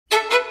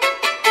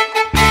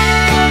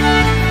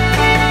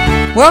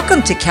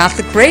Welcome to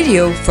Catholic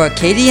Radio for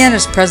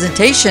Acadiana's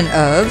presentation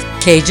of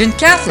Cajun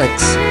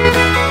Catholics.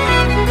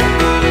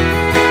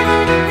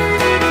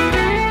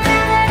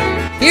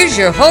 Here's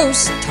your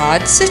host,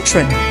 Todd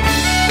Citron.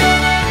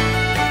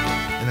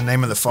 In the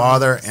name of the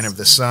Father, and of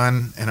the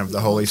Son, and of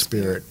the Holy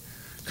Spirit.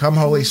 Come,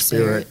 Holy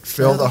Spirit,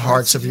 fill the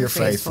hearts of your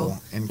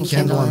faithful, and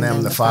kindle in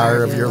them the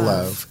fire of your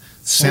love.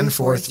 Send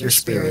forth your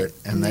Spirit,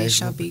 and they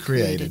shall be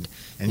created,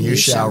 and you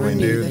shall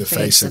renew the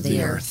face of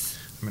the earth.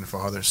 In the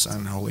Father,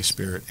 Son, Holy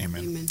Spirit.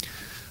 Amen. Amen.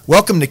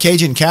 Welcome to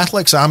Cajun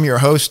Catholics. I'm your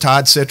host,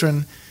 Todd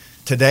Citron.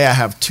 Today I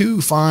have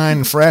two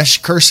fine, fresh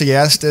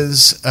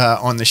Cursiestas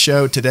on the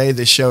show. Today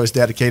this show is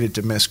dedicated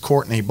to Miss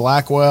Courtney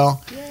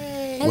Blackwell.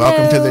 Yay.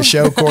 Welcome to the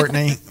show,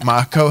 Courtney.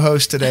 My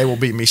co-host today will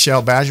be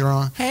Michelle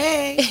Bergeron.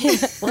 Hey,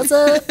 what's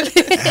up?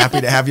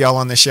 Happy to have y'all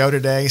on the show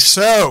today.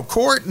 So,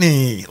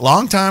 Courtney,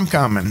 long time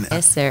coming.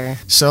 Yes, sir.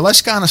 So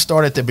let's kind of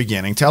start at the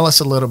beginning. Tell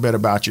us a little bit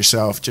about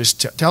yourself.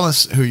 Just tell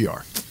us who you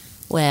are.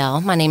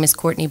 Well, my name is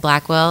Courtney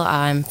Blackwell.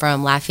 I'm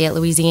from Lafayette,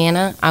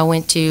 Louisiana. I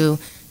went to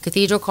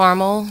Cathedral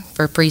Carmel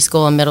for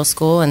preschool and middle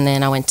school, and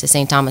then I went to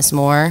St. Thomas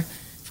More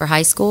for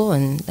high school,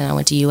 and then I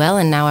went to UL,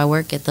 and now I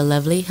work at the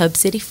lovely Hub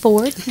City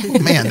Ford.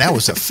 Man, that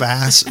was a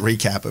fast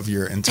recap of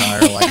your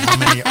entire life.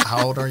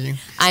 How old are you?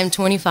 I'm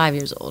 25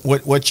 years old.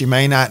 What you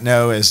may not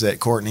know is that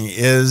Courtney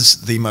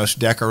is the most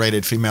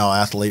decorated female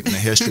athlete in the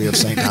history of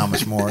St.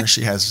 Thomas More.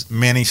 She has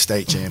many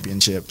state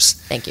championships.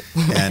 Thank you.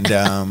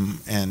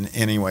 And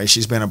anyway,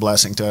 she's been a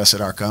blessing to us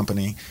at our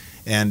company.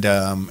 And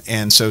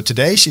so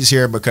today she's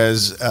here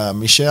because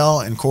Michelle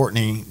and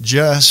Courtney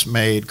just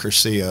made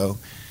Cursillo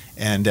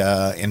and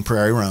in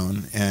Prairie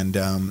Roan. And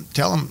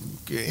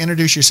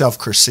introduce yourself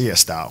Cursillo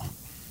style.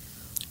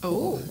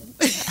 Oh.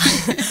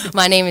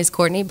 My name is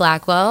Courtney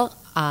Blackwell.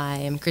 I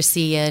am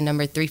Cursillo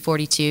number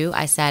 342.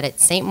 I sat at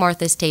St.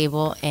 Martha's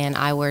table, and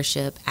I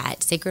worship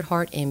at Sacred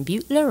Heart in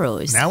Butte-La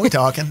Rose. Now we're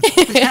talking.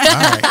 All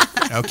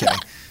right. Okay.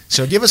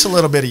 So give us a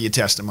little bit of your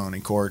testimony,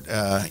 Court.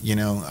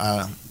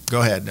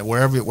 Go ahead,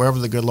 wherever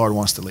the good Lord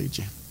wants to lead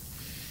you.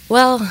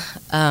 Well,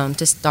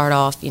 to start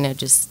off,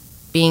 just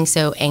being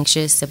so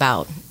anxious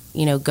about,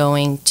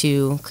 going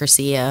to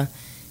Cursillo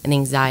and the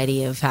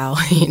anxiety of how,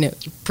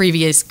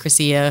 previous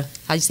Cursillo,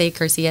 how'd you say it,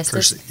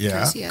 Cursiestas?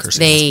 Cursiestas.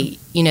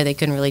 They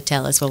couldn't really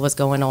tell us what was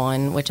going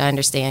on, which I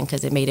understand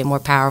because it made it more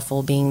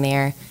powerful being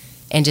there,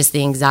 and just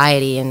the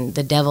anxiety and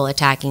the devil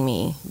attacking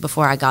me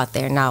before I got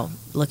there. Now,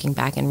 looking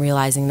back and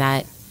realizing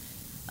that,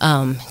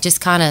 just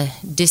kind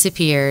of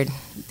disappeared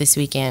this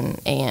weekend,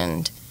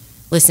 and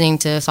listening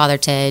to Father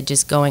Ted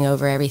just going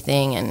over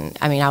everything. And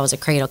I was a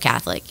cradle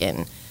Catholic,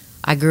 and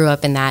I grew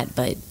up in that,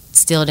 but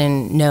still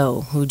didn't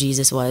know who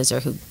Jesus was or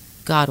who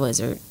God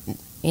was or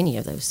any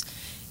of those.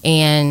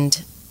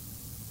 And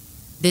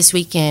this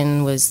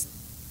weekend was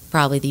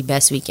probably the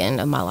best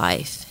weekend of my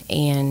life,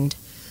 and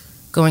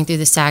going through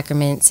the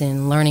sacraments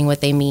and learning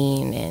what they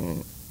mean,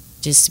 and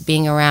just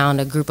being around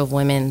a group of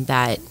women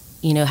that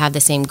have the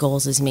same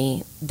goals as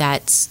me.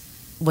 That's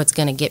what's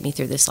going to get me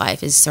through this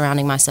life, is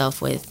surrounding myself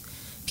with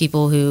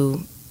people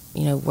who,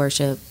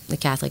 worship the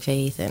Catholic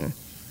faith. And,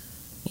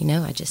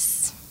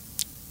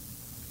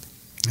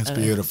 That's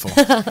beautiful.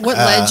 What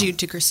led you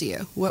to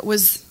Cursillo? What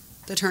was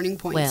the turning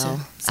point?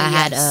 Well, I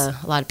had a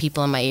lot of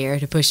people in my ear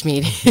to push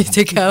me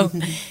to go.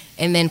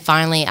 And then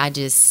finally I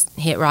just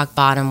hit rock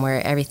bottom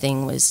where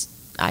everything was,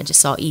 I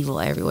just saw evil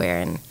everywhere.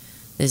 And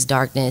this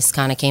darkness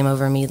kind of came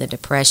over me, the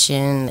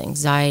depression, the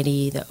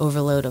anxiety, the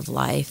overload of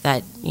life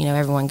that,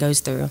 everyone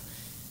goes through.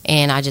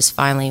 And I just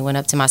finally went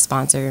up to my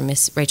sponsor,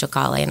 Miss Rachel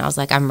Calle, and I was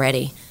like, I'm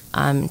ready.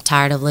 I'm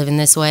tired of living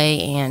this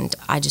way, and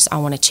I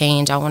want to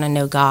change. I want to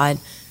know God.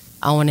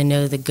 I want to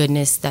know the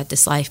goodness that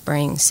this life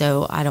brings,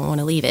 so I don't want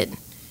to leave it.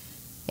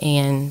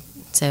 And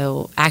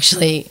so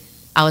actually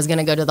I was going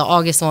to go to the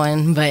August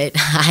one, but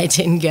I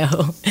didn't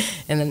go.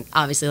 And then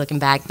obviously looking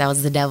back, that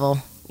was the devil,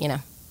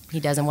 He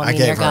doesn't want me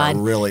near God. I gave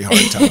her a really hard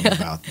time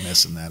about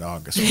missing that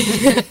August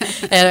one.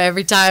 And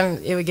every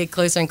time it would get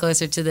closer and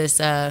closer to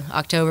this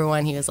October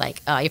one, he was like,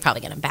 oh, you're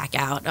probably going to back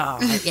out. Oh,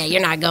 yeah,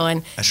 you're not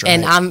going. That's right.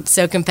 And I'm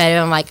so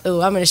competitive. I'm like,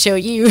 oh, I'm going to show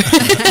you.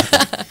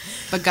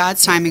 But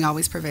God's timing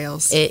always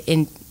prevails.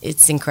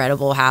 It's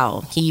incredible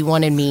how he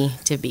wanted me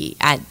to be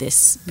at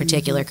this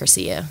particular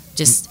Cursillo.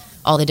 Just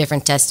all the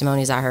different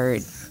testimonies I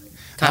heard.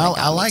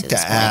 I like to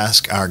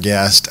ask our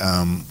guest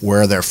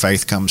where their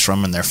faith comes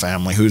from in their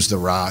family, who's the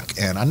rock.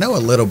 And I know a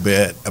little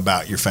bit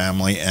about your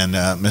family, and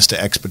Mr.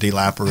 Expedie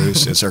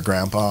Laperouse is her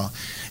grandpa,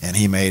 and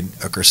he made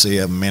a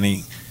Cursillo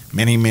many,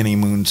 many, many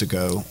moons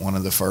ago, one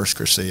of the first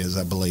Cursillos,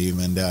 I believe.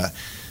 And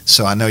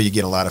so I know you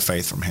get a lot of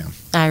faith from him.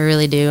 I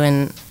really do.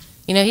 And,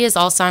 he has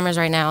Alzheimer's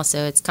right now,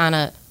 so it's kind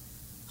of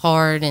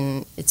hard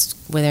and it's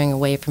withering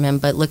away from him.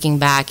 But looking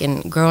back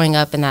and growing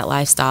up in that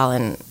lifestyle,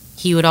 and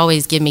he would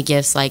always give me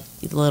gifts like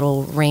the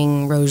little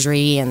ring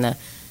rosary and the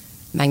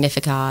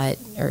Magnificat,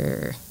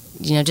 or,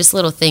 just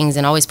little things,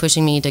 and always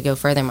pushing me to go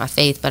further in my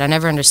faith. But I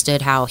never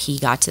understood how he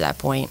got to that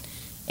point.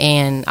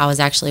 And I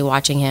was actually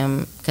watching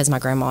him because my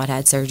grandma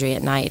had surgery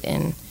at night,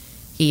 and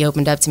he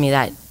opened up to me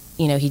that,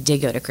 he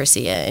did go to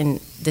Cursillo, and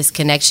this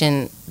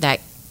connection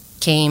that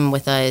came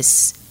with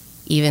us,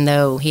 even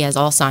though he has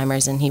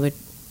Alzheimer's and he would,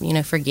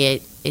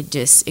 forget.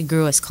 It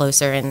grew us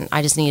closer, and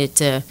I just needed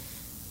to,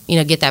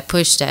 get that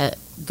push to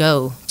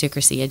go to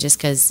Cursillo, just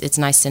because it's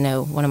nice to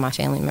know one of my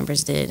family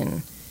members did.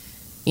 And,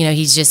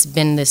 he's just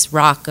been this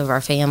rock of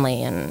our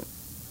family, and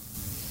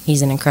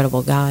he's an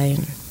incredible guy.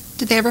 And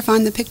did they ever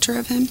find the picture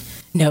of him?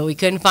 no, we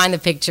couldn't find the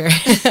picture.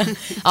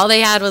 All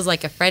they had was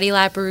like a Freddie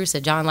Laprousse,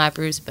 a John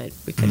Laprousse, but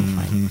we couldn't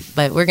find it.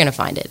 But we're going to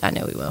find it. I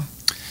know we will.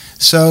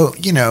 So,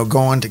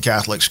 going to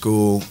Catholic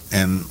school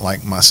and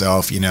like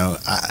myself,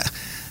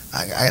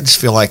 I just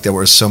feel like there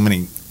were so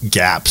many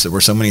gaps. There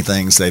were so many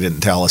things they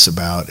didn't tell us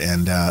about.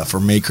 And for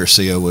me,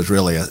 Cursillo was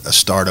really a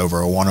start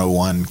over a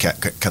 101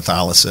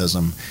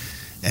 Catholicism.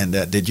 And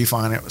did you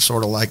find it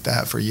sort of like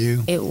that for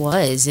you? It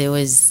was. It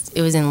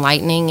was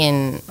enlightening.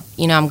 And,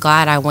 I'm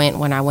glad I went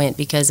when I went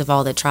because of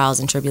all the trials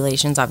and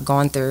tribulations I've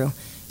gone through.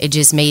 It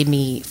just made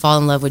me fall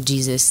in love with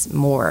Jesus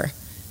more.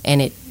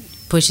 And it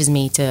pushes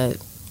me to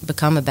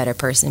become a better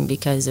person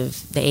because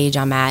of the age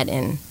I'm at.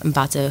 And I'm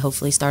about to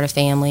hopefully start a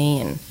family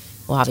and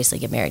we'll obviously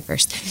get married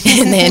first.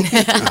 And then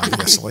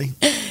obviously.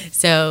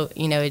 So,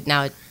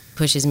 now it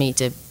pushes me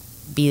to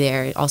be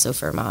there also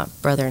for my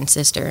brother and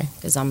sister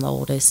because I'm the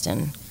oldest,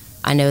 and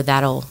I know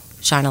that'll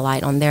shine a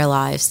light on their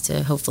lives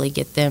to hopefully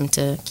get them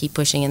to keep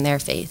pushing in their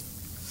faith.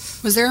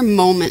 Was there a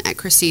moment at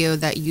Cursillo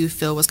that you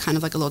feel was kind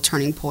of like a little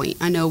turning point?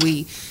 I know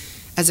we,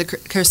 as a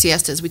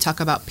Cursiestas, we talk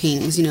about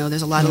pings,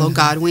 there's a lot of little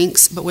God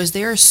winks, but was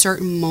there a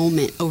certain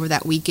moment over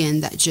that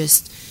weekend that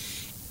just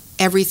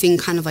everything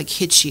kind of like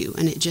hit you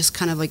and it just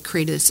kind of like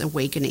created this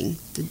awakening?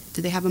 Did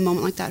they have a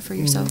moment like that for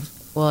yourself?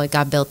 Well, it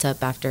got built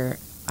up after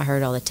I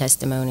heard all the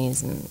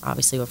testimonies and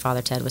obviously what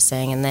Father Ted was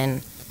saying. And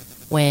then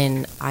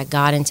when I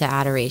got into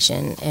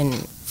adoration and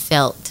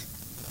felt,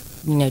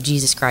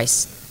 Jesus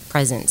Christ's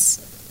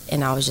presence,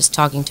 and I was just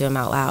talking to him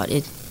out loud,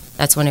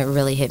 that's when it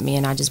really hit me,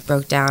 and I just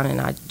broke down and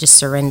I just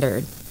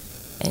surrendered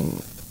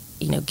and,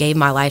 gave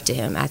my life to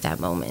him at that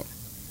moment.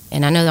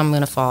 And I know that I'm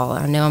going to fall.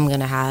 I know I'm going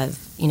to have,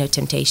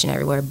 temptation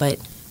everywhere. But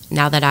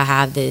now that I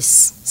have this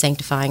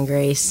sanctifying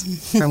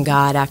grace from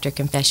God after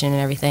confession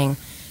and everything,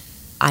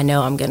 I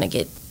know I'm going to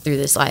get through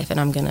this life and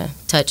I'm going to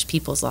touch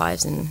people's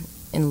lives and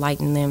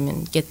enlighten them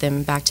and get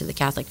them back to the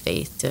Catholic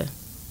faith to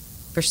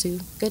pursue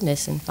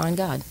goodness and find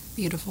God.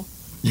 Beautiful.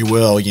 You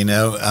will,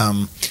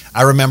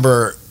 I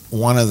remember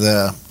one of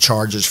the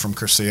charges from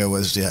Cursillo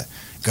was to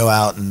go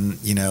out and,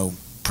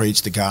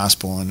 preach the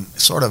gospel and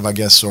sort of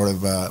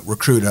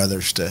recruit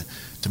others to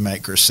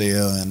make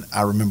Cursillo. And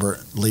I remember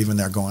leaving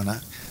there going,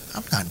 I'm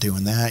not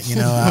doing that.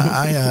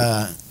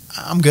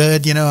 I'm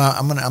good.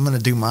 I'm gonna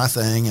do my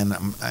thing, and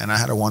I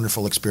had a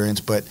wonderful experience.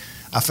 But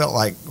I felt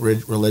like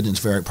religion's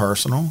very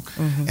personal,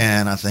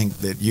 and I think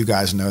that you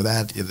guys know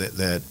that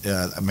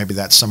maybe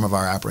that's some of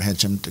our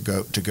apprehension to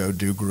go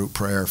do group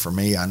prayer. For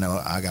me, I know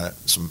I got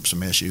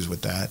some issues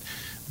with that.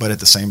 But at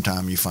the same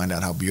time, you find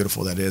out how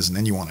beautiful that is, and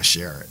then you want to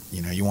share it.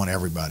 You want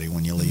everybody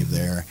when you leave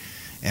there.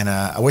 And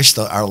I wish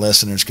our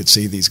listeners could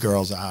see these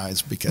girls'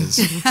 eyes because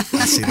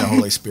I see the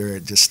Holy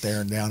Spirit just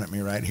staring down at me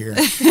right here.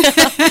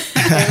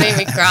 It made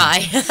me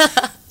cry.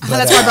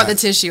 That's why I brought the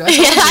tissue.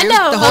 I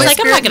know. I was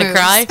like, I'm not going to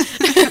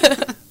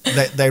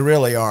cry. They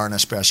really are in a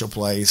special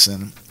place.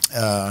 And,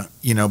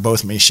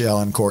 both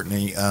Michelle and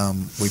Courtney,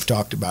 we've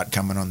talked about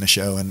coming on the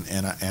show,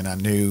 and I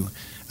knew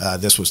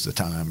this was the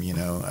time.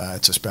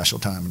 It's a special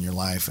time in your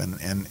life,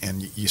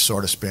 and you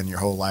sort of spend your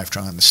whole life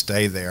trying to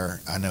stay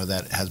there. I know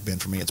that has been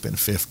for me. It's been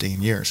 15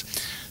 years.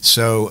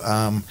 So,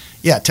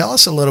 tell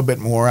us a little bit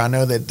more. I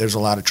know that there's a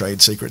lot of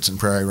trade secrets in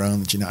Prairie Rome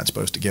that you're not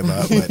supposed to give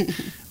up,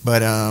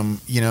 but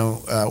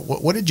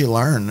what did you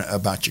learn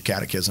about your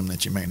catechism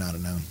that you may not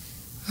have known?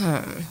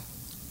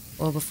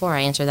 Well, before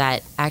I answer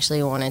that, I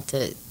actually wanted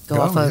to go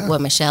off of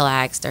what Michelle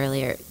asked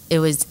earlier. It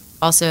was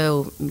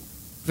also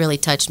really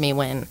touched me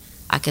when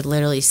I could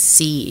literally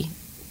see,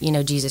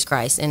 Jesus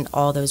Christ and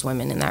all those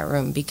women in that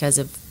room because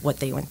of what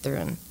they went through.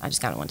 And I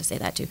just kind of wanted to say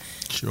that too.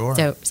 Sure.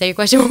 So say your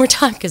question one more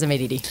time because I'm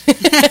ADD.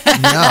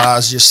 No, I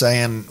was just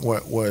saying,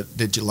 what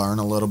did you learn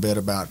a little bit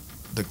about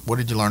what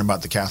did you learn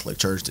about the Catholic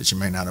Church that you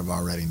may not have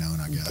already known,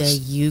 I guess? The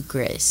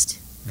Eucharist.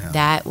 Yeah.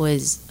 That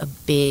was a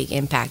big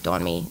impact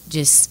on me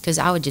just because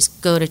I would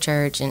just go to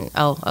church and,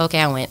 oh, okay,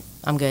 I went.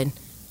 I'm good. I'm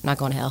not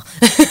going to hell.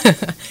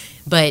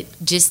 But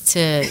just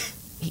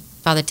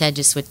Father Ted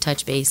just would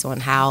touch base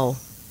on how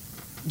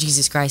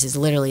Jesus Christ is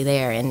literally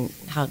there and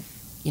how,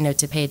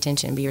 to pay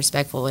attention and be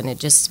respectful. And it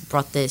just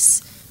brought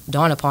this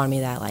dawn upon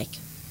me that like,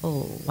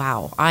 oh,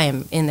 wow, I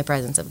am in the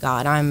presence of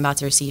God. I'm about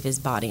to receive his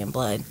body and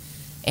blood.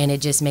 And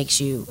it just makes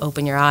you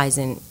open your eyes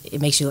and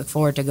it makes you look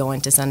forward to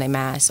going to Sunday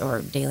Mass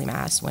or daily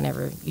Mass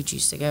whenever you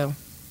choose to go.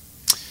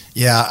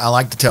 Yeah, I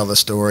like to tell the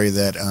story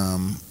that,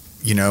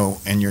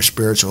 in your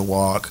spiritual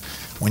walk,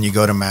 when you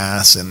go to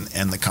Mass and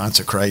the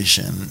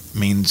consecration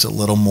means a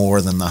little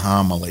more than the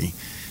homily.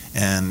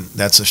 And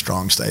that's a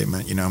strong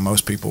statement.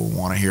 Most people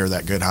want to hear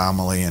that good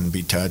homily and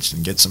be touched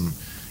and get some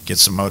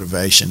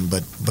motivation.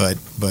 But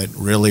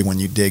really when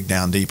you dig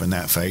down deep in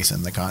that faith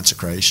and the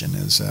consecration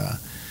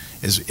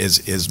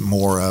is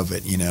more of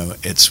it.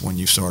 It's when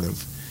you sort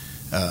of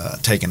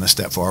taken a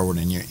step forward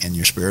in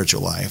your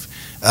spiritual life.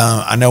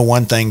 I know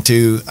one thing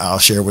too. I'll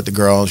share with the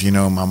girls.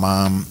 My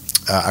mom.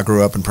 I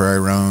grew up in Prairie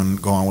Roan.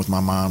 Going with my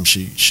mom,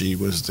 she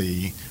was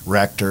the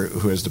rector,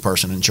 who is the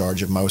person in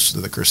charge of most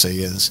of the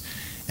Cursillos.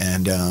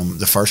 And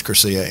the first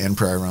Cursillo in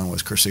Prairie Roan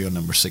was Cursillo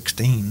number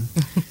 16.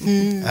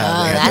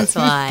 That's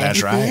why.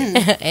 That's right.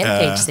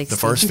 And page 16. The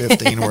first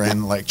 15 were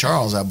in Lake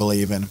Charles, I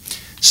believe. And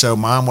so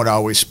Mom would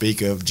always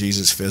speak of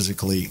Jesus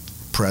physically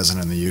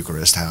present in the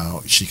Eucharist,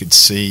 how she could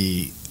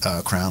see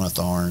a crown of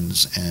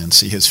thorns and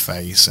see his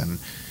face, and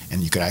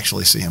you could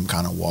actually see him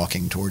kind of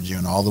walking towards you,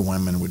 and all the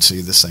women would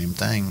see the same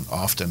thing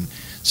often.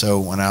 So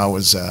when I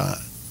was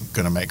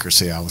going to make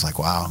Cursillo, I was like,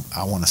 wow,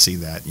 I want to see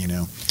that.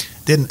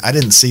 I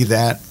didn't see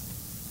that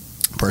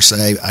per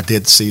se. I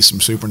did see some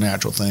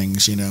supernatural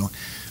things,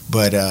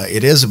 but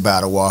it is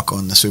about a walk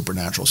on the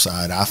supernatural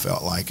side. I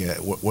felt like it.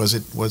 Was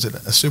it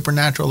a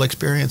supernatural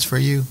experience for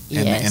you?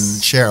 Yes.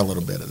 And share a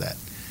little bit of that.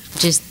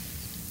 Just,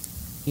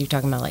 you're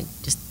talking about like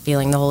just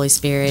feeling the Holy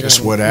Spirit, just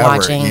and whatever,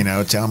 watching.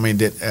 Tell me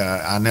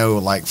that. I know,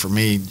 like for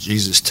me,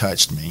 Jesus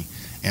touched me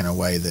in a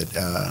way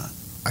that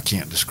I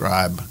can't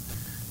describe.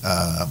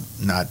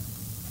 Not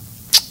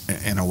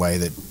in a way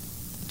that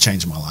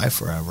changed my life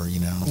forever.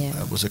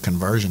 It was a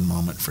conversion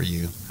moment for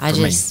you. I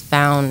just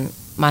found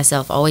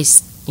myself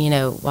always,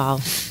 while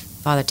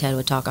Father Ted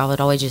would talk, I would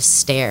always just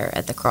stare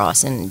at the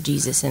cross and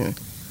Jesus, and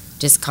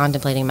just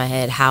contemplating in my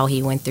head how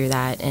he went through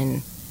that,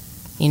 and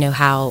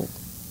how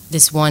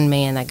this one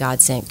man that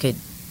God sent could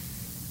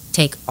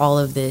take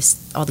all these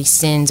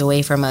sins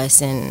away from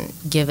us and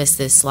give us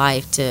this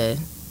life to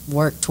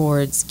work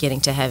towards getting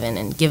to heaven,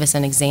 and give us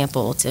an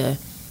example to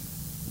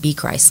be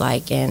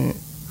Christ-like. And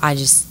I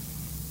just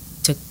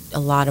took a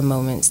lot of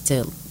moments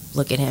to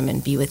look at him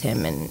and be with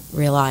him and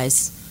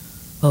realize,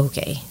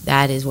 okay,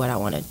 that is what I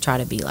want to try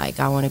to be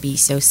like. I want to be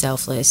so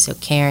selfless, so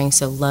caring,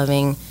 so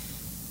loving,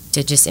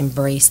 to just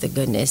embrace the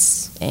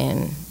goodness.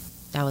 And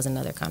that was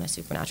another kind of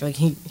supernatural.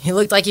 He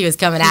looked like he was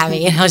coming at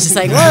me, and I was just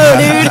like, whoa,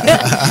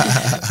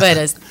 dude. But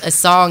a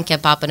song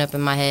kept popping up in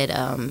my head,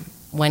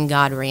 When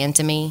God Ran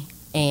to Me.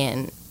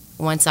 And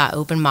once I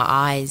opened my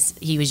eyes,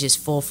 he was just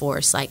full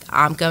force, like,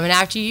 I'm coming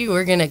after you.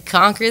 We're going to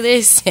conquer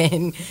this,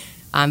 and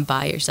I'm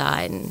by your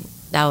side. And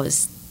that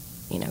was,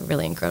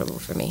 really incredible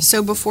for me.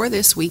 So before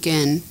this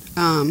weekend,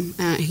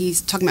 he's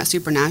talking about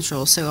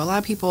supernatural. So a lot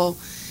of people,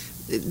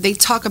 they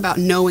talk about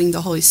knowing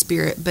the Holy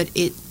Spirit, but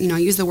I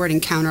use the word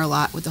encounter a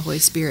lot with the Holy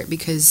Spirit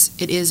because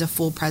it is a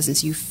full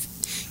presence. You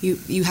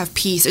have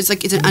peace. It's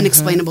like it's an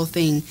unexplainable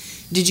thing.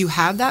 Did you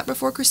have that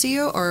before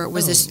Cursillo, or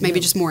was this maybe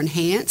just more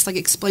enhanced? Like,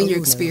 explain your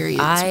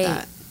experience with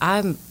that.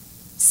 I'm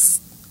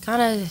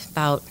kind of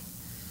about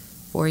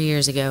 4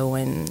 years ago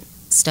when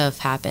stuff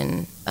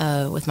happened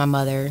with my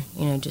mother,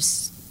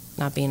 just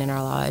not being in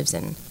our lives,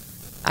 and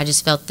I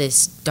just felt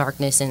this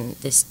darkness and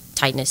this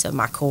tightness of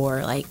my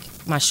core. Like,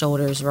 my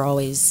shoulders were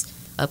always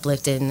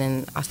uplifted, and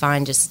then I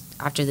find just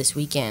after this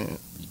weekend,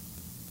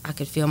 I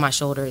could feel my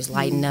shoulders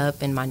lighten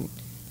up, and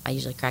I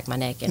usually crack my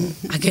neck, and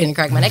I couldn't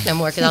crack my neck no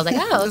more because I was like,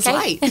 oh,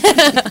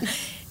 okay.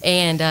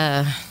 And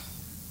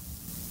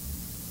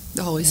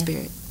the Holy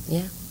Spirit.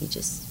 Yeah, he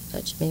just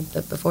touched me.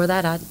 But before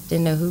that, I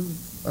didn't know who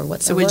or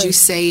what. So would you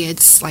say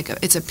it's like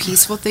it's a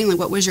peaceful thing? Like,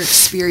 what was your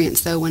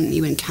experience though when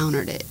you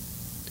encountered it?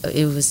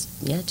 It was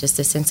just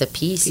a sense of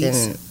peace.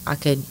 And I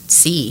could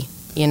see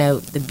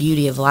the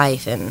beauty of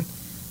life and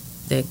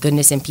the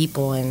goodness in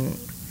people, and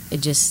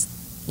it just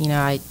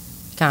I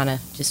kind of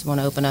just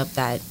want to open up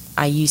that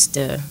I used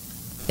to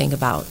think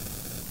about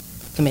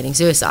committing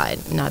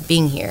suicide, not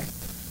being here,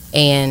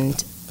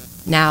 and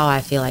now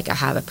I feel like I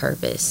have a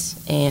purpose,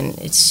 and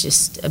it's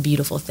just a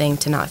beautiful thing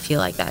to not feel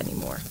like that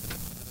anymore.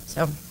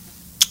 So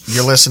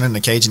you're listening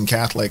to Cajun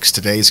Catholics.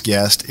 Today's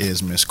guest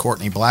is Miss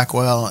Courtney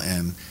Blackwell,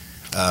 and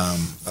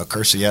a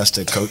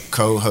Cursiesta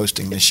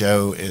co-hosting the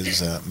show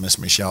is Miss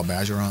Michelle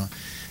Bergeron,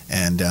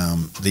 and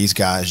these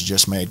guys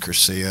just made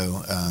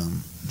Cursillo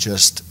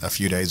just a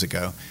few days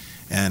ago,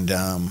 and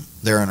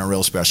they're in a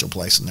real special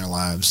place in their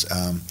lives.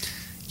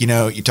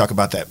 You talk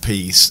about that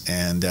peace,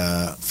 and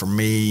for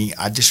me,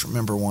 I just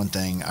remember one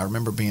thing. I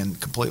remember being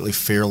completely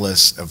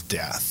fearless of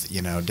death.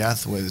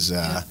 Death was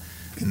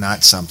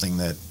not something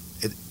that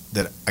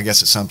I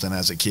guess it's something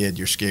as a kid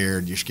you're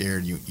scared.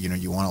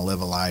 You want to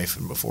live a life,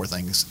 and before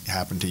things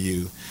happen to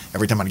you,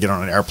 every time I get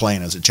on an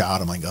airplane as a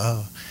child, I'm like,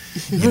 oh,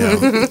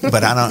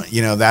 but I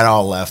don't. That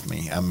all left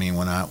me. I mean,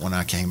 when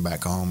I came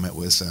back home, it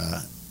was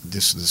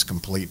this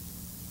complete.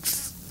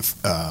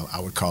 I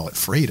would call it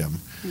freedom,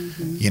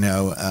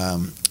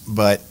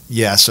 but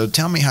yeah. So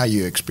tell me how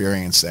you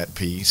experienced that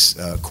peace,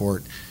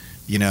 Court.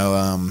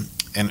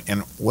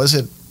 And was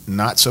it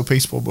not so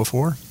peaceful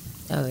before?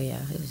 Oh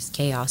yeah, it was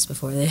chaos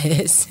before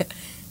this.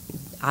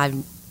 I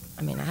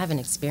haven't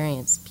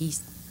experienced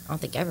peace, I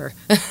don't think ever.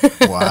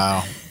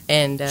 Wow.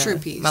 And true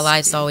peace. My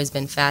life's always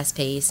been fast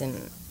paced,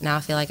 and now I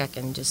feel like I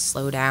can just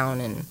slow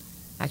down and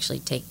actually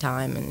take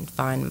time and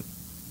find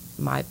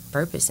my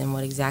purpose and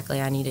what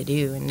exactly I need to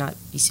do, and not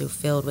be so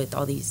filled with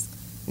all these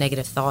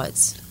negative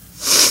thoughts.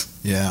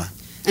 Yeah.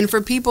 And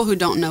for people who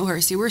don't know her,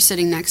 see, we're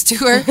sitting next to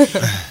her.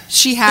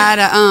 She had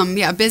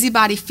a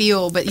busybody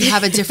feel, but you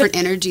have a different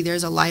energy.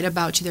 There's a light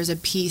about you. There's a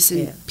peace.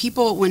 And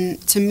people, when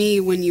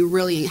you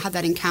really have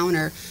that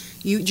encounter,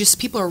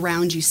 people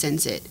around you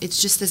sense it. It's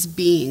just this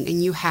being,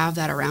 and you have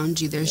that around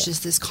you. There's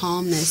just this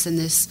calmness and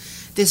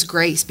this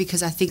grace,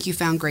 because I think you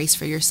found grace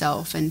for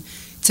yourself. And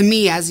to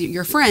me, as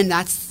your friend,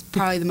 that's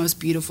probably the most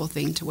beautiful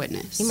thing to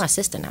witness. You're my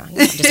sister now. You're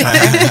not just my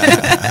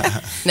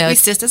friend. No, we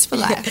sisters for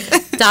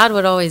life. Todd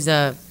would always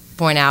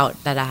point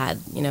out that I had,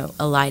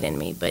 a light in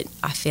me, but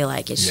I feel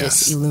like it's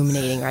just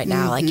illuminating right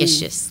now. Like it's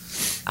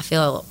just, I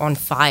feel on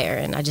fire,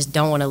 and I just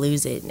don't want to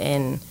lose it.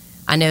 And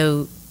I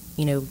know,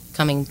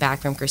 coming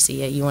back from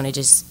Cursillo, you want to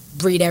just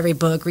read every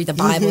book, read the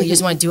Bible, you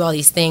just want to do all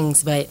these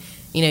things, but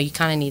you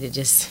kind of need to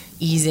just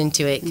ease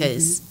into it,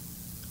 because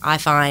I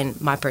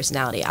find my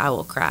personality, I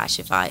will crash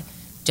if I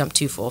jump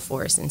too full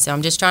force. And so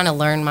I'm just trying to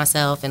learn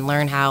myself and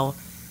learn how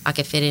I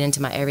could fit it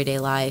into my everyday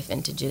life,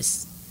 and to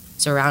just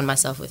surround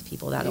myself with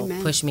people that'll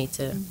push me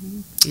to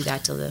do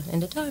that till the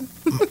end of time.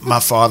 My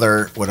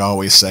father would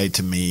always say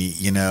to me,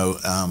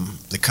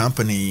 the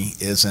company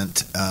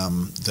isn't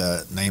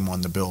the name on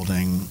the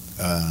building.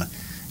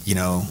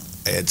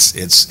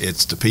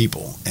 It's the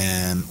people.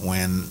 And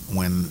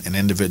when an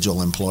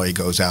individual employee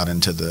goes out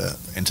into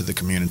the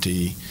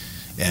community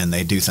and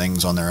they do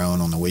things on their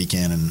own on the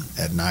weekend and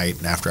at night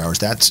and after hours,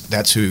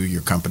 that's who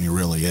your company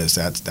really is.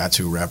 That's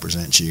who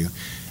represents you.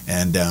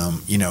 And,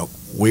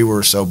 we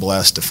were so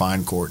blessed to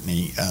find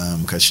Courtney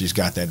because she's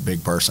got that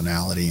big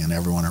personality and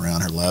everyone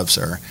around her loves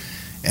her.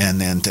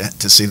 And then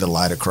to see the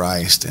light of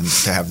Christ and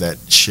to have that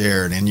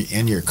shared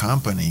in your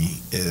company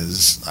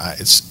is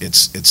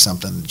it's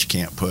something that you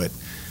can't put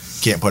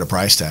a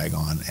price tag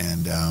on.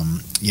 And,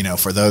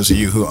 for those of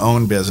you who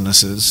own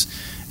businesses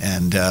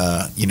and,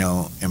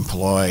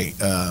 employ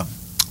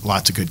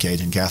lots of good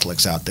Cajun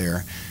Catholics out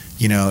there,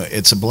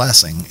 it's a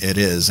blessing. It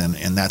is,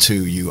 and that's who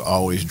you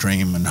always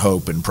dream and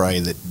hope and pray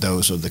that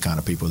those are the kind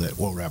of people that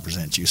will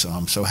represent you. So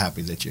I'm so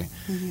happy that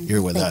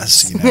you're with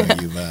us.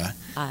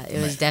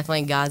 It was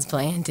definitely God's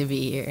plan to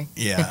be here.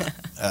 Yeah.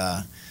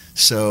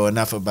 So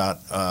enough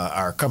about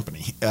our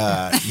company.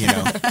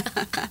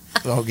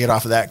 We'll get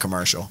off of that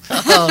commercial.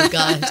 Oh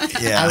God.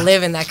 Yeah. I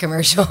live in that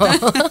commercial.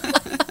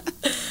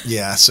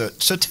 Yeah. So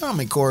tell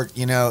me, Court.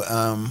 Do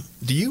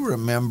you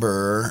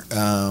remember?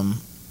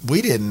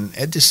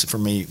 Ed just for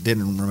me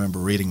didn't remember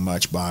reading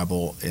much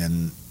Bible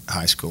in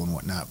high school and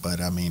whatnot,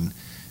 but I mean,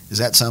 is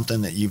that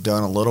something that you've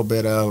done a little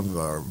bit of,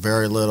 or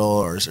very little,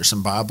 or is there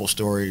some Bible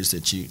stories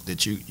that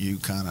you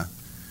kind of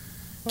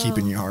keep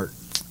in your heart?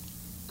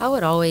 I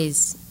would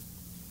always,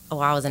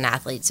 I was an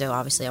athlete, so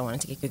obviously I wanted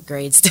to get good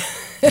grades to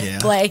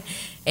play,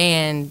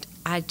 and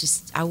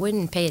I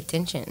wouldn't pay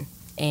attention,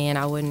 and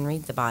I wouldn't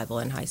read the Bible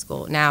in high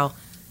school. Now,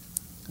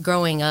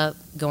 growing up,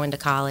 going to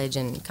college,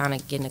 and kind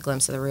of getting a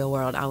glimpse of the real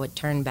world, I would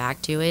turn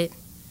back to it.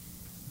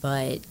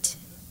 But,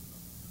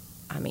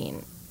 I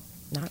mean,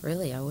 not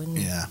really. I wouldn't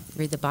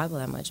read the Bible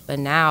that much. But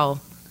now,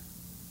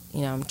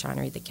 I'm trying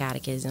to read the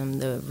catechism,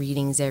 the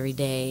readings every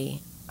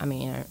day. I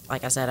mean,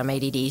 like I said, I'm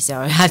ADD, so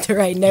I have to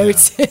write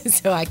notes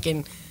so I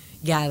can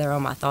gather all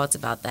my thoughts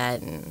about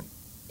that. And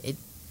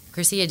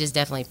Cursillo just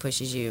definitely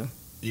pushes you.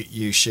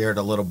 You shared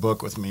a little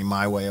book with me,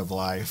 My Way of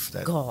Life,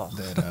 that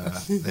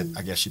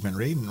I guess you've been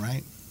reading,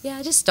 right? Yeah,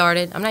 I just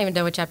started. I'm not even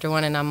done with chapter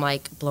 1, and I'm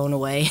like blown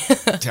away.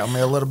 Tell me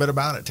a little bit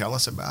about it. Tell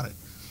us about it.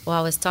 Well,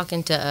 I was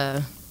talking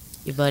to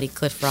your buddy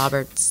Cliff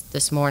Roberts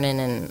this morning,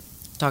 and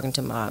talking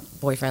to my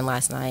boyfriend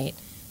last night,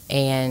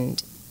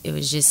 and it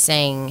was just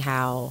saying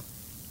how,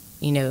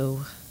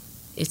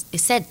 it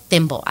said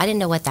thimble. I didn't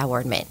know what that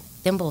word meant.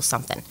 Thimble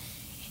something.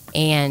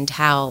 And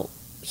how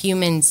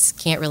humans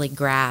can't really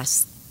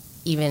grasp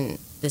even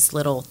this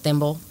little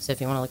thimble. So if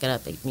you want to look it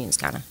up, it means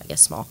kind of, I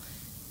guess, small.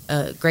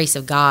 Grace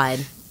of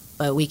God.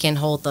 But we can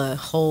hold the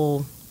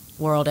whole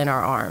world in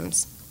our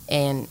arms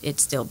and it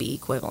still be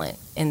equivalent.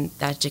 And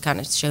that just kind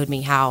of showed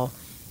me how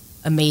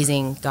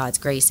amazing God's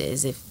grace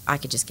is if I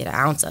could just get an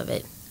ounce of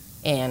it.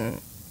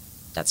 And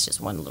that's just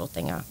one little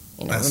thing I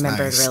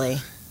remembered nice. Really.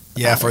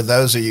 Yeah, for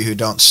those of you who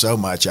don't sew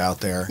much out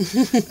there,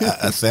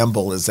 a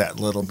thimble is that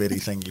little bitty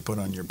thing you put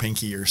on your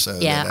pinky or so.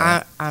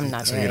 Yeah, I'm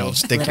not so very you don't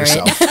stick literate.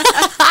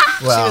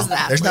 yourself. Well,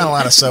 there's not a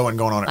lot of sewing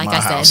going on at my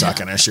house, I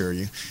can assure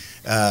you.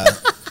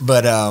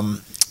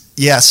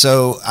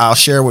 So I'll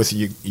share with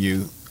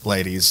you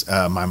ladies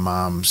my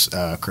mom's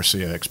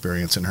Cursillo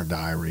experience in her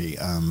diary.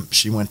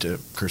 She went to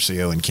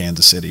Cursillo in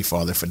Kansas City.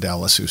 Father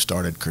Fidelis, who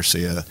started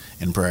Cursillo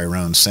in Prairie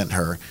Run, sent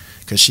her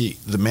because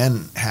the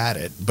men had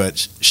it,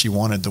 but she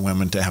wanted the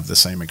women to have the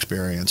same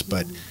experience,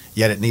 but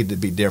yet it needed to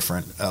be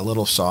different, a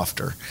little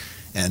softer.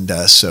 And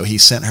so he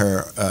sent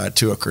her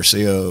to a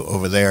Cursillo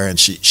over there, and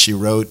she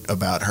wrote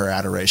about her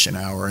adoration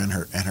hour in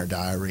her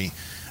diary,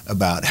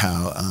 about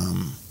how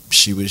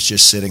she was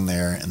just sitting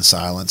there in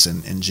silence,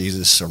 and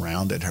Jesus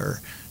surrounded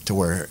her to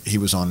where he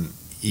was on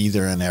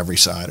either and every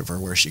side of her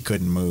where she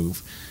couldn't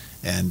move.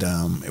 And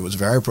it was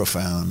very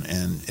profound,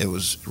 and it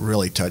was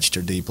really touched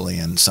her deeply,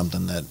 and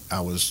something that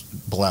I was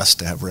blessed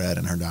to have read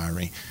in her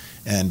diary.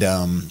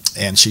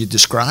 And she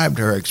described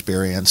her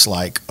experience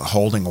like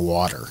holding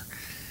water.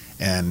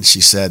 And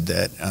she said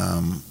that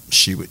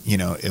she would,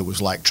 it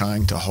was like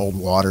trying to hold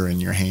water in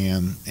your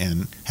hand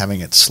and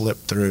having it slip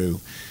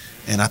through.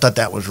 And I thought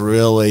that was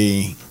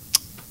really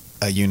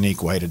a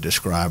unique way to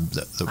describe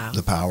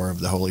the power of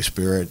the Holy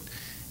Spirit.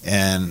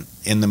 And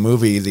in the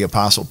movie, the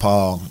Apostle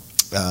Paul,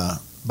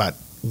 about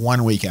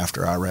 1 week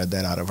after I read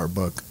that out of her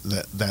book,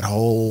 that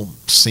whole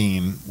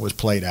scene was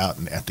played out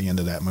at the end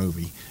of that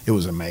movie. It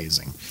was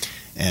amazing.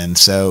 And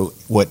so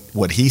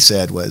what he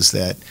said was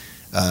that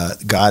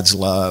God's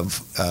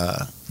love,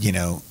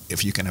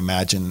 if you can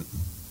imagine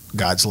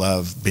God's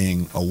love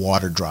being a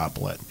water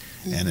droplet,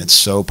 and it's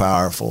so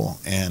powerful,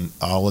 and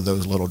all of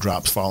those little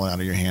drops falling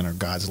out of your hand are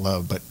God's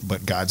love,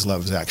 but God's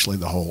love is actually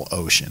the whole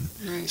ocean.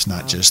 Right. It's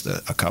not just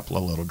a couple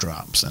of little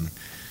drops. And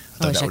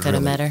I wish I could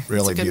have met her.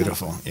 Really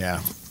beautiful. Metaphor.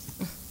 Yeah.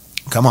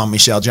 Come on,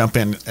 Michelle, jump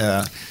in.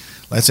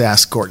 Let's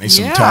ask Courtney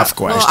some tough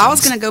questions. Well, I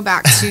was going to go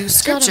back to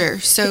Scripture.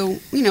 So,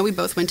 we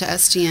both went to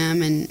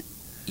STM, and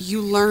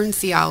you learn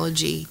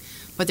theology,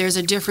 but there's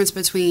a difference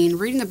between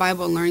reading the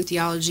Bible and learning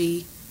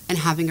theology and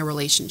having a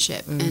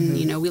relationship. And,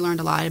 we learned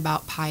a lot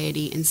about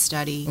piety and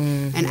study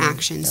and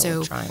action.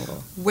 So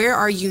where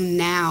are you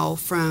now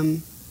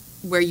from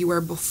where you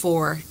were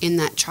before in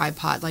that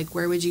tripod? Like,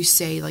 where would you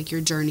say, like,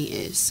 your journey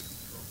is?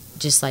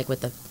 Just like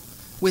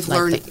with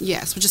learning,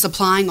 yes, with just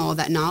applying all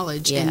that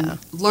knowledge and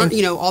learn,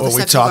 all the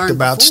stuff we talked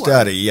about before.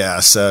 Study, yeah.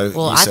 So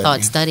I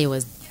thought study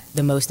was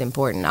the most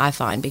important, I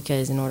find,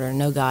 because in order to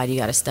know God, you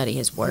got to study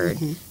His Word,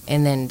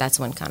 and then that's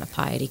when kind of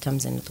piety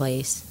comes into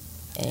place.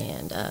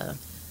 And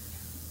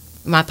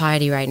my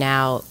piety right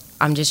now,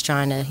 I'm just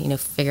trying to,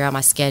 figure out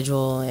my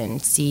schedule and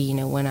see,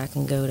 when I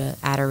can go to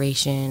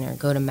adoration or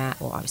go to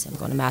mass. Well, obviously I'm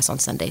going to mass on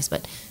Sundays,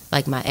 but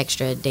like my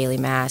extra daily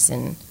mass,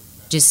 and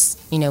just,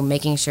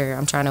 making sure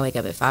I'm trying to wake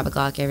up at 5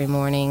 o'clock every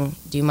morning,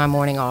 do my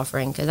morning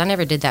offering, because I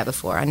never did that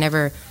before. I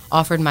never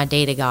offered my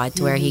day to God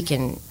to where He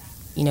can,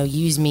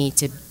 use me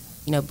to,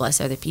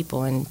 bless other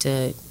people and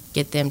to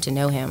get them to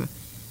know Him.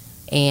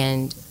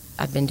 And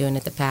I've been doing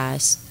it the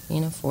past,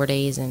 4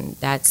 days, and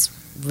that's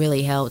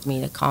really helped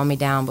me to calm me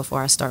down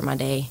before I start my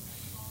day.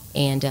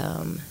 And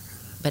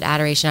but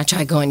adoration, I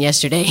tried going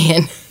yesterday,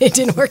 and it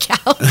didn't work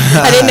out.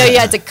 I didn't know you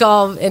had to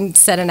call and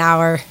set an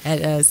hour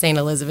at St.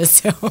 Elizabeth,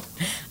 so I'm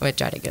going to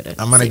try to go to.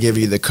 I'm going to give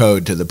you the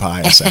code to the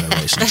Pius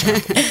Adoration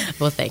Chapel.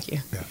 Well, thank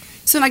you. Yeah.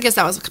 So I guess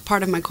that was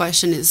part of my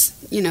question is,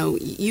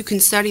 you can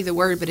study the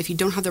Word, but if you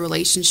don't have the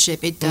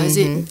relationship, it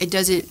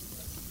doesn't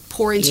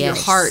pour into your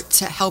heart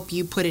to help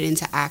you put it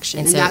into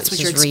action. And so that's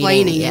what you're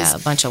explaining. Reading, a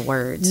bunch of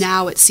words.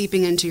 Now it's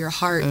seeping into your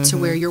heart to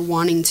where you're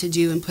wanting to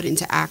do and put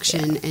into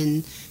action,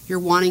 and you're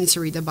wanting to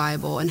read the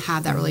Bible and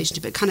have that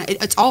relationship.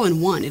 It's all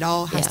in one. It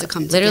all has to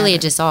come together. Literally,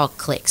 it just all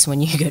clicks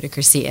when you go to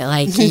Curcia.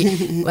 Like,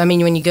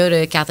 when you go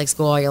to Catholic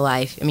school all your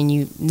life,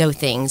 you know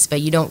things, but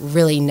you don't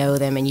really know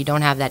them, and you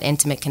don't have that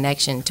intimate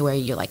connection to where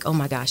you're like, oh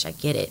my gosh, I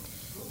get it,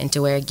 and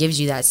to where it gives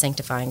you that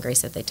sanctifying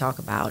grace that they talk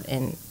about.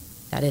 And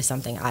that is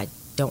something I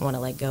don't want to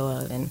let go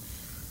of. And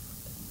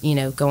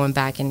going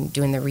back and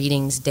doing the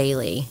readings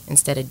daily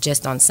instead of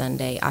just on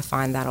Sunday, I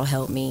find that'll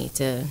help me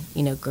to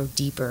grow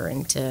deeper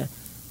and to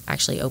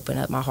actually open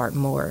up my heart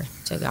more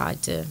to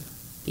God, to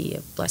be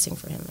a blessing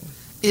for Him.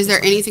 Is there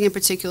anything in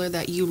particular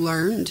that you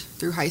learned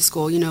through high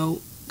school?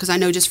 Because I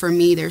know just for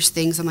me, there's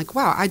things I'm like,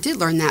 wow, I did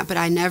learn that, but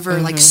I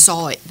never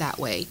saw it that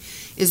way.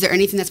 Is there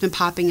anything that's been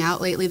popping out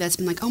lately that's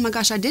been like, oh my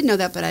gosh, I did know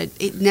that, but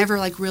it never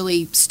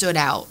really stood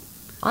out?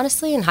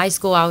 Honestly, in high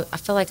school, I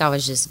feel like I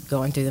was just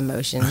going through the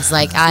motions.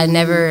 Like, I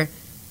never,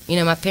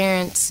 my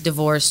parents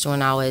divorced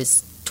when I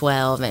was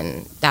 12,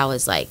 and that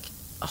was like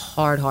a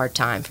hard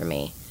time for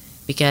me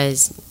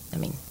because,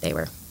 they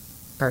were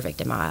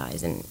perfect in my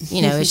eyes. And,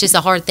 it's just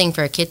a hard thing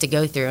for a kid to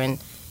go through, and,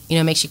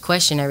 it makes you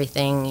question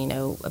everything,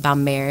 about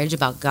marriage,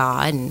 about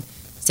God. And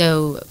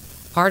so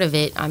part of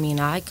it,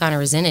 I kind of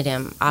resented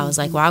him. I was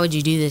like, why would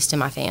you do this to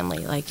my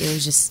family? Like, it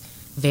was just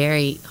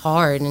very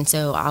hard. And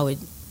so I would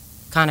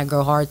kind of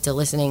grow hard to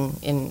listening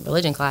in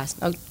religion class.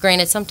 Now,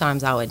 granted,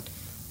 sometimes I would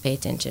pay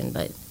attention,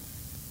 but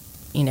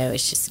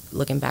it's just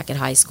looking back at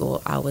high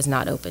school, I was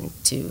not open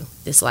to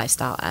this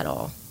lifestyle at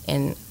all.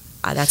 And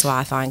that's why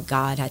I find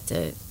God had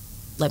to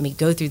let me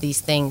go through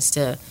these things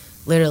to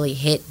literally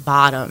hit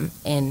bottom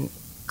and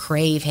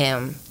crave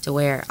Him to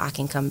where I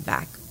can come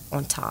back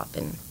on top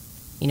and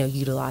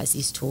utilize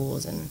these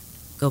tools and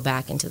go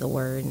back into the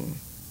Word. And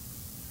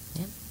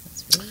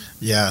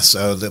yeah,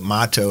 so the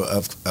motto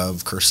of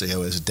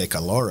Curcio is De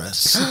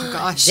Colores. Oh,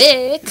 gosh.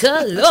 De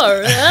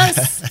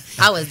Colores.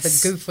 I was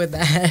the goof with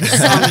that.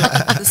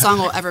 The song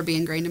will ever be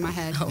ingrained in my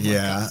head. Oh my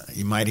God.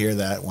 You might hear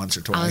that once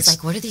or twice. I was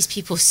like, what are these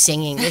people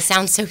singing? They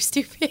sound so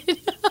stupid.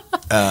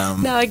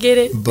 Now I get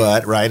it.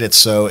 But, right,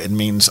 it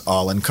means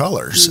all in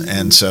colors.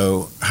 And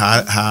so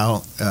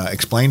how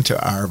explain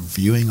to our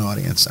viewing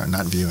audience, or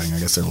not viewing, I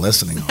guess they're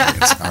listening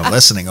audience, our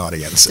listening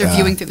audience. They're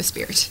viewing through the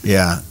Spirit.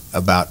 Yeah,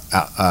 about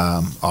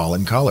all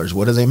in colors.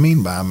 What do they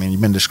mean by?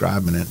 You've been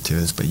describing it to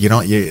us, but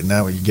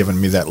now you're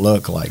giving me that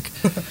look like.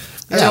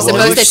 Yeah, Yeah, Am I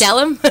well, supposed to tell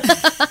him?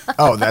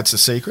 Oh, that's a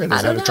secret? Is I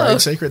that don't a know.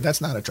 trade secret?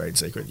 That's not a trade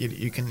secret.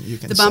 You can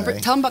The bumper. say.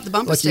 Tell them about the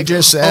bumper Look, sticker. you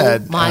just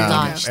said my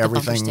gosh, the bumper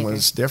everything sticker.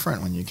 was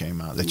different when you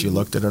came out, that you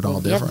looked at it all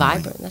Yeah, differently.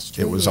 vibrant, that's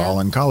true, It was yeah. all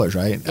in colors,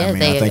 right? Yeah, I mean,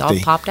 they I think all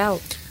popped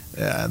out.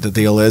 the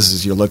deal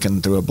is you're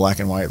looking through a black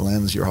and white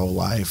lens your whole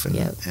life, and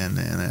Yep. and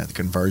at the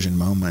conversion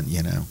moment,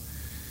 you're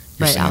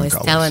But seeing I was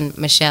colors. telling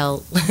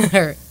Michelle,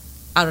 or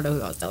I don't know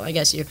who I was telling, I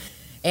guess you.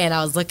 And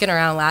I was looking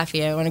around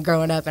Lafayette when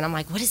growing up, and I'm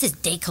like, what is this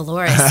De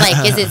Colores?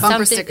 Like, is it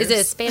Bumper something? stickers. Is it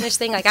a Spanish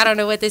thing? Like, I don't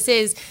know what this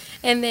is.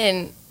 And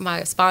then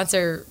my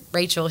sponsor,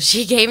 Rachel,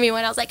 she gave me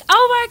one. I was like,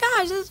 oh my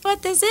gosh, this is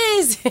what this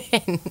is.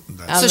 And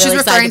I was So she's really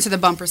referring excited. to the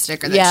bumper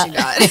sticker that Yeah. she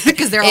got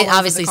because they're all It over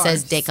obviously the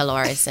says cars. De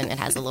Colores, and it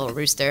has a little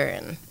rooster,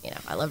 and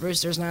I love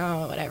roosters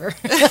now, whatever.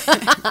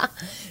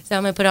 So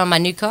I'm gonna put it on my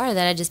new car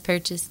that I just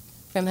purchased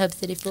from Hub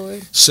City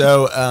Ford.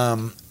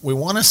 So we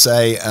want to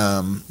say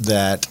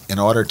that in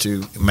order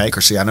to make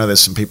her see, I know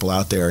there's some people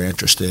out there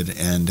interested,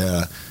 and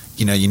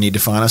you need to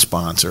find a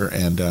sponsor,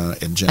 and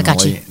it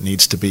generally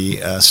needs to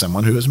be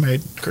someone who has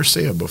made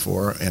Curcia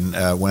before,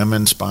 and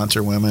women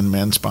sponsor women,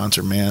 men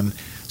sponsor men.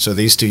 So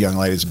these two young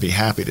ladies would be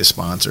happy to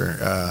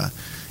sponsor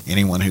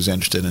anyone who's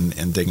interested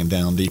in digging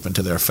down deep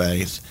into their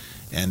faith.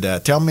 And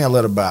tell me a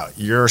little about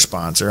your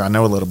sponsor. I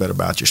know a little bit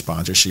about your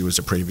sponsor. She was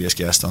a previous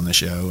guest on the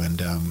show, and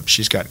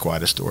she's got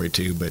quite a story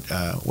too. But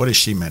what has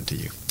she meant to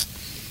you?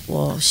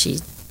 Well,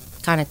 she's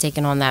kind of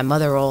taken on that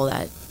mother role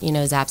that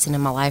is absent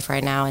in my life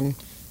right now, and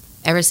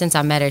ever since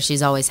I met her,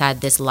 she's always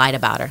had this light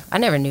about her. I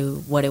never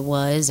knew what it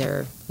was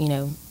or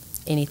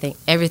anything.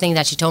 Everything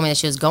that she told me that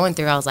she was going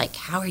through, I was like,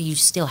 how are you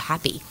still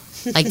happy?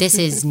 Like, this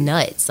is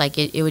nuts. Like,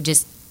 it would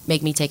just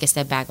make me take a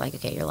step back, like,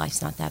 okay, your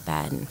life's not that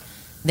bad. And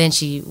then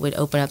she would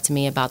open up to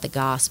me about the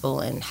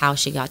gospel and how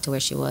she got to where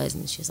she was,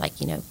 and she was like,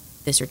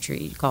 this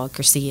retreat called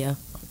Curcia.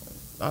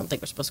 I don't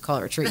think we're supposed to call it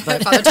a retreat,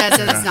 but Father Ted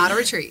says it's not a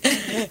retreat.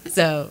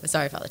 so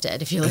sorry, Father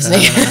Ted, if you're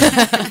listening.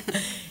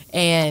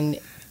 And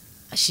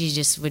she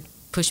just would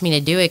push me to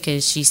do it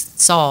because she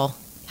saw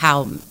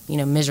how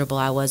miserable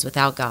I was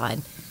without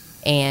God,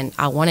 and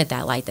I wanted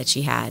that light that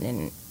she had,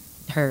 and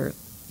her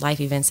life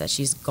events that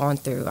she's gone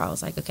through. I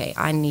was like, okay,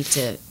 I need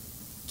to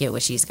get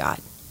what she's got,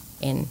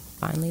 and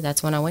finally,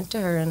 that's when I went to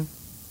her, and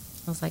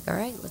I was like, all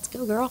right, let's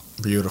go, girl.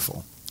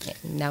 Beautiful.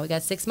 And now we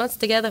got 6 months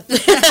together.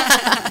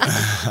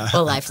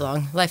 Well,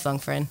 lifelong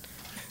friend.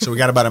 So we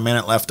got about a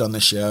minute left on the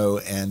show,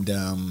 and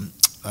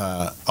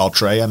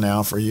Altrea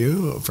now for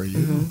you a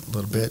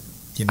little bit.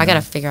 I got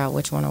to figure out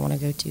which one I want to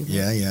go to.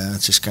 Yeah,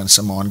 it's just kind of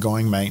some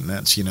ongoing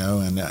maintenance, and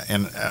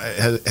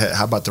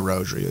how about the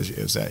rosary?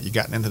 Is that, you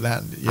gotten into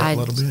that yet a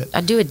little bit? I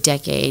do a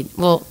decade.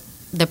 Well,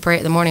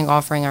 the morning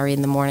offering I read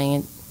in the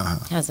morning,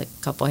 it has a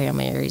couple Hail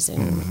Marys,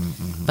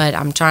 but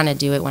I'm trying to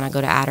do it when I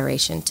go to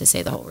adoration to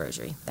say the whole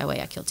rosary. That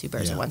way I kill two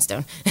birds with one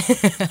stone.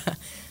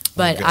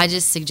 But Okay. I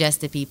just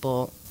suggest to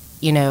people,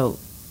 I know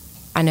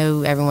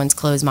everyone's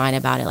closed-minded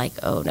about it, like,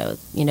 oh no,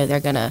 they're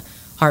going to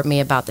harp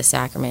me about the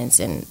sacraments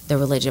and the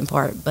religion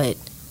part, but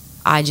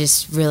I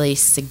just really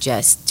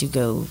suggest to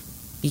go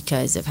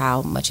because of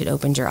how much it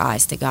opens your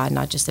eyes to God,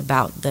 not just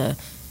about the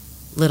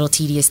little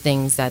tedious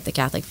things that the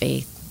Catholic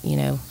faith,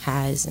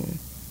 has, and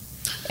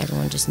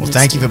everyone just needs Well,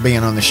 thank to. you for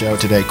being on the show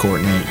today,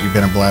 Courtney. You've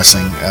been a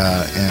blessing.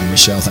 And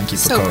Michelle, thank you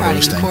for So proud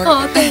of you, co-hosting. Court.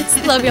 Oh, thanks.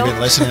 Love You've y'all.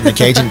 been listening to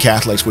Cajun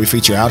Catholics. We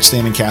feature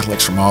outstanding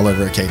Catholics from all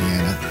over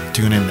Acadiana.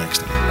 Tune in next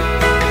time.